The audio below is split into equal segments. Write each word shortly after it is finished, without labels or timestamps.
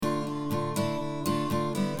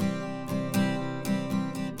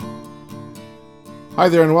Hi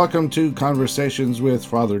there, and welcome to Conversations with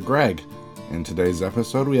Father Greg. In today's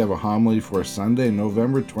episode, we have a homily for Sunday,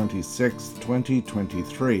 November 26th,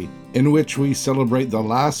 2023, in which we celebrate the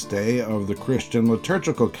last day of the Christian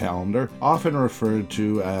liturgical calendar, often referred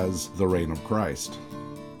to as the Reign of Christ.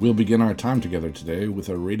 We'll begin our time together today with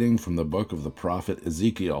a reading from the book of the prophet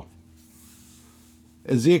Ezekiel.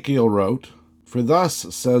 Ezekiel wrote, "For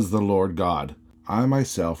thus says the Lord God, I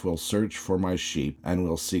myself will search for my sheep and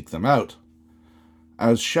will seek them out.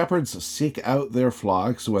 As shepherds seek out their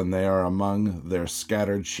flocks when they are among their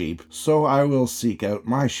scattered sheep, so I will seek out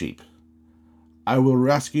my sheep. I will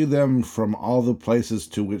rescue them from all the places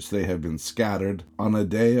to which they have been scattered on a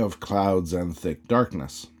day of clouds and thick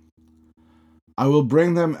darkness. I will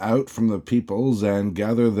bring them out from the peoples and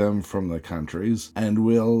gather them from the countries, and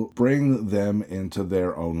will bring them into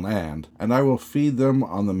their own land. And I will feed them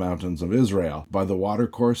on the mountains of Israel, by the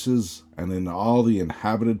watercourses, and in all the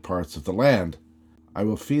inhabited parts of the land. I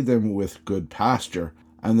will feed them with good pasture,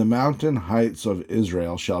 and the mountain heights of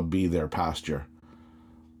Israel shall be their pasture.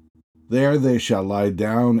 There they shall lie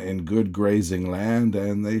down in good grazing land,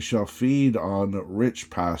 and they shall feed on rich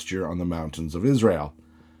pasture on the mountains of Israel.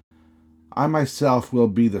 I myself will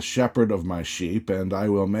be the shepherd of my sheep, and I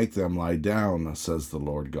will make them lie down, says the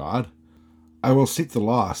Lord God. I will seek the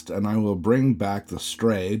lost, and I will bring back the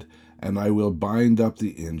strayed, and I will bind up the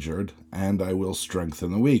injured, and I will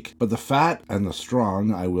strengthen the weak. But the fat and the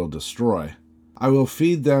strong I will destroy. I will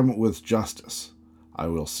feed them with justice. I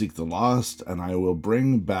will seek the lost, and I will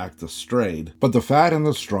bring back the strayed. But the fat and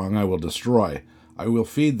the strong I will destroy. I will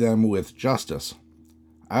feed them with justice.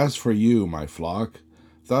 As for you, my flock,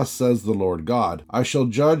 thus says the Lord God, I shall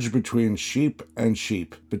judge between sheep and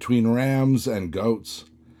sheep, between rams and goats.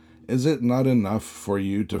 Is it not enough for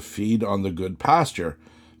you to feed on the good pasture,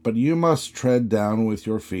 but you must tread down with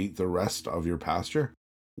your feet the rest of your pasture?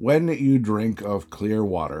 When you drink of clear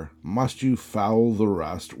water, must you foul the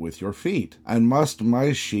rest with your feet? And must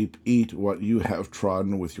my sheep eat what you have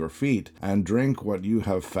trodden with your feet, and drink what you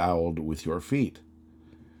have fouled with your feet?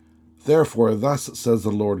 Therefore, thus says the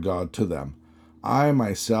Lord God to them, I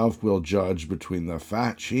myself will judge between the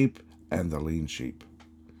fat sheep and the lean sheep."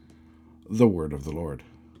 The word of the Lord.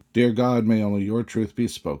 Dear God, may only your truth be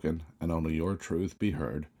spoken, and only your truth be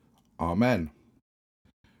heard. Amen.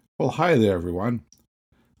 Well, hi there, everyone.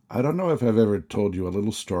 I don't know if I've ever told you a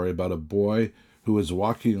little story about a boy who was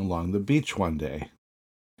walking along the beach one day.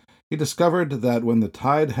 He discovered that when the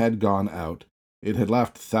tide had gone out, it had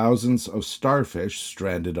left thousands of starfish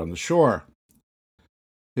stranded on the shore.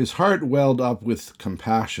 His heart welled up with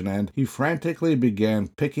compassion, and he frantically began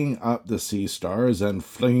picking up the sea stars and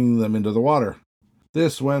flinging them into the water.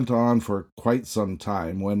 This went on for quite some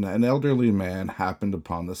time when an elderly man happened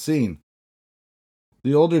upon the scene.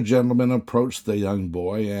 The older gentleman approached the young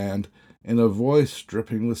boy and, in a voice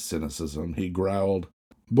dripping with cynicism, he growled,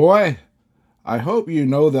 "Boy, I hope you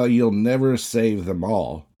know that you'll never save them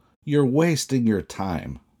all. You're wasting your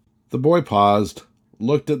time." The boy paused,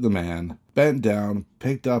 looked at the man, bent down,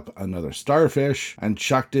 picked up another starfish, and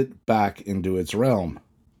chucked it back into its realm.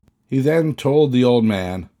 He then told the old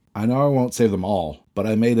man, "I know I won't save them all, but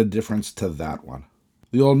I made a difference to that one."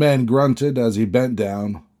 The old man grunted as he bent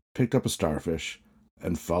down, picked up a starfish,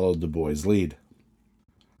 and followed the boy's lead.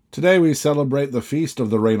 Today we celebrate the feast of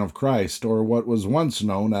the Reign of Christ, or what was once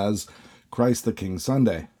known as Christ the King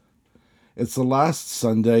Sunday. It's the last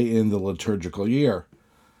Sunday in the liturgical year.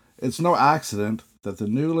 It's no accident that the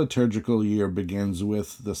new liturgical year begins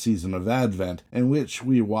with the season of Advent, in which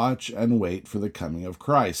we watch and wait for the coming of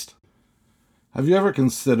Christ. Have you ever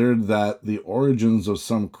considered that the origins of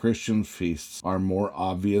some Christian feasts are more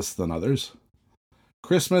obvious than others?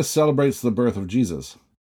 Christmas celebrates the birth of Jesus.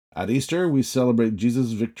 At Easter, we celebrate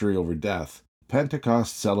Jesus' victory over death.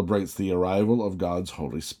 Pentecost celebrates the arrival of God's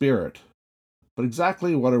Holy Spirit. But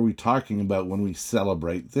exactly what are we talking about when we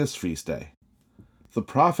celebrate this feast day? The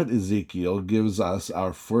prophet Ezekiel gives us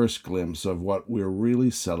our first glimpse of what we're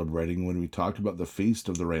really celebrating when we talk about the feast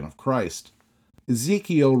of the Reign of Christ.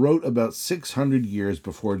 Ezekiel wrote about 600 years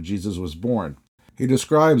before Jesus was born. He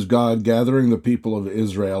describes God gathering the people of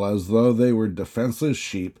Israel as though they were defenseless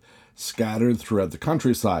sheep scattered throughout the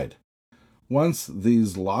countryside. Once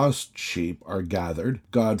these lost sheep are gathered,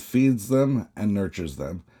 God feeds them and nurtures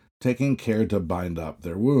them, taking care to bind up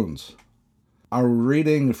their wounds. Our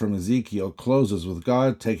reading from Ezekiel closes with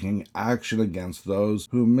God taking action against those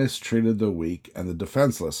who mistreated the weak and the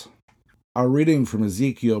defenseless. Our reading from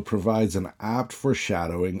Ezekiel provides an apt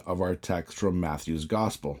foreshadowing of our text from Matthew's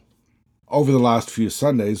Gospel. Over the last few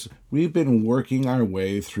Sundays, we've been working our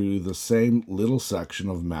way through the same little section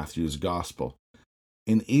of Matthew's Gospel.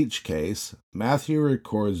 In each case, Matthew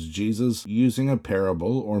records Jesus using a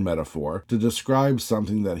parable or metaphor to describe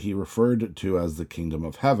something that he referred to as the kingdom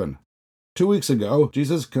of heaven. 2 weeks ago,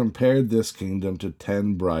 Jesus compared this kingdom to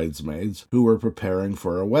 10 bridesmaids who were preparing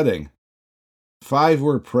for a wedding. 5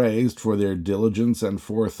 were praised for their diligence and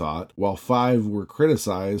forethought, while 5 were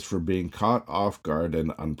criticized for being caught off guard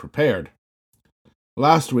and unprepared.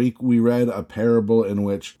 Last week, we read a parable in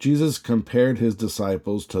which Jesus compared his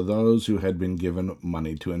disciples to those who had been given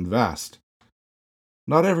money to invest.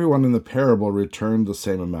 Not everyone in the parable returned the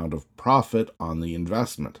same amount of profit on the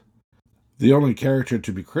investment. The only character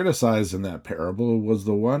to be criticized in that parable was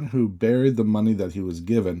the one who buried the money that he was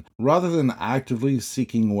given, rather than actively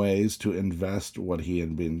seeking ways to invest what he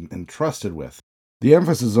had been entrusted with. The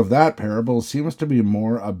emphasis of that parable seems to be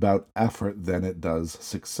more about effort than it does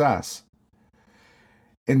success.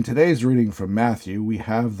 In today's reading from Matthew, we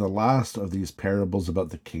have the last of these parables about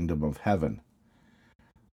the kingdom of heaven.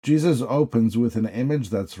 Jesus opens with an image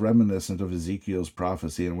that's reminiscent of Ezekiel's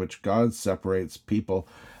prophecy in which God separates people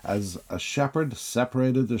as a shepherd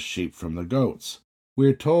separated the sheep from the goats. We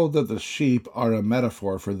are told that the sheep are a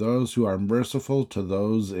metaphor for those who are merciful to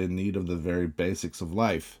those in need of the very basics of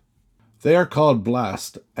life. They are called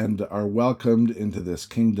blessed and are welcomed into this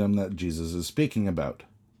kingdom that Jesus is speaking about.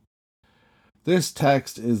 This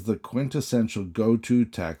text is the quintessential go-to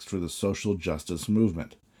text for the social justice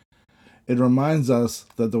movement. It reminds us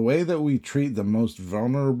that the way that we treat the most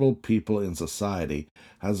vulnerable people in society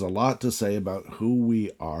has a lot to say about who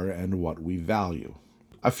we are and what we value.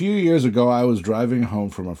 A few years ago, I was driving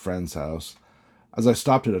home from a friend's house. As I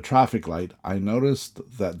stopped at a traffic light, I noticed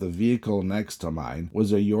that the vehicle next to mine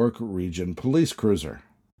was a York Region police cruiser.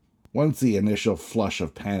 Once the initial flush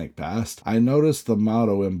of panic passed, I noticed the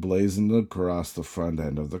motto emblazoned across the front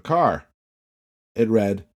end of the car. It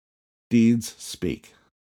read, "Deeds speak."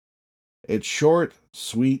 It's short,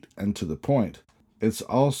 sweet, and to the point. It's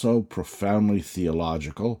also profoundly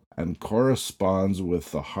theological and corresponds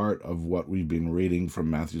with the heart of what we've been reading from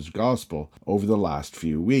Matthew's Gospel over the last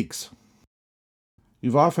few weeks.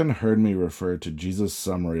 You've often heard me refer to Jesus'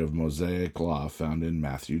 summary of Mosaic law found in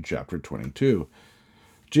Matthew chapter 22.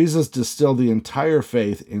 Jesus distilled the entire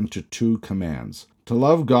faith into 2 commands: to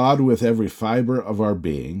love God with every fiber of our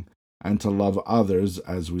being, and to love others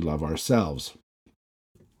as we love ourselves.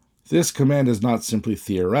 This command is not simply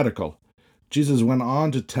theoretical. Jesus went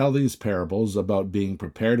on to tell these parables about being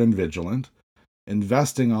prepared and vigilant,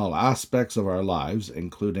 investing all aspects of our lives,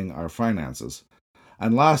 including our finances.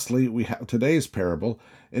 And lastly, we have today's parable,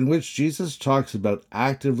 in which Jesus talks about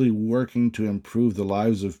actively working to improve the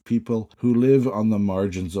lives of people who live on the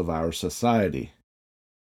margins of our society.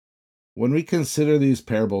 When we consider these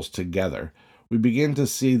parables together, we begin to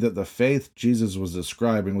see that the faith Jesus was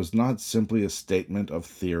describing was not simply a statement of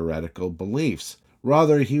theoretical beliefs.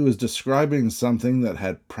 Rather, he was describing something that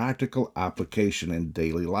had practical application in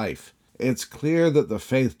daily life. It's clear that the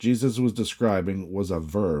faith Jesus was describing was a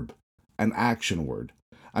verb, an action word,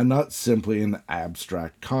 and not simply an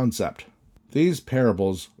abstract concept. These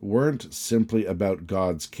parables weren't simply about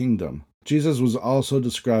God's kingdom. Jesus was also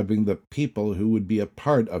describing the people who would be a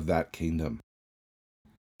part of that kingdom.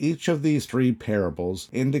 Each of these 3 parables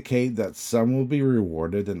indicate that some will be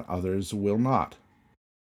rewarded and others will not.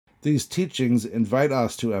 These teachings invite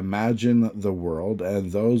us to imagine the world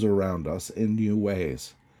and those around us in new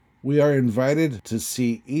ways. We are invited to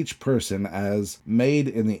see each person as made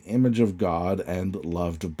in the image of God and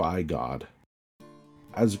loved by God.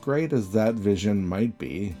 As great as that vision might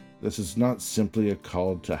be, this is not simply a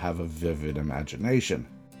call to have a vivid imagination.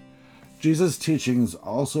 Jesus' teaching is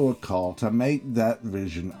also a call to make that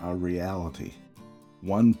vision a reality,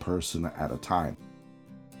 one person at a time.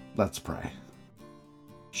 Let's pray.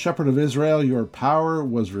 Shepherd of Israel, your power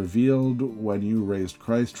was revealed when you raised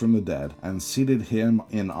Christ from the dead and seated him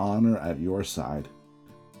in honor at your side.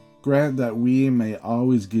 Grant that we may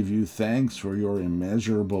always give you thanks for your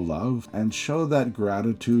immeasurable love and show that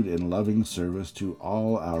gratitude in loving service to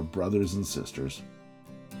all our brothers and sisters.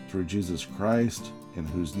 Through Jesus Christ, in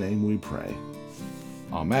whose name we pray.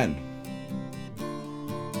 Amen.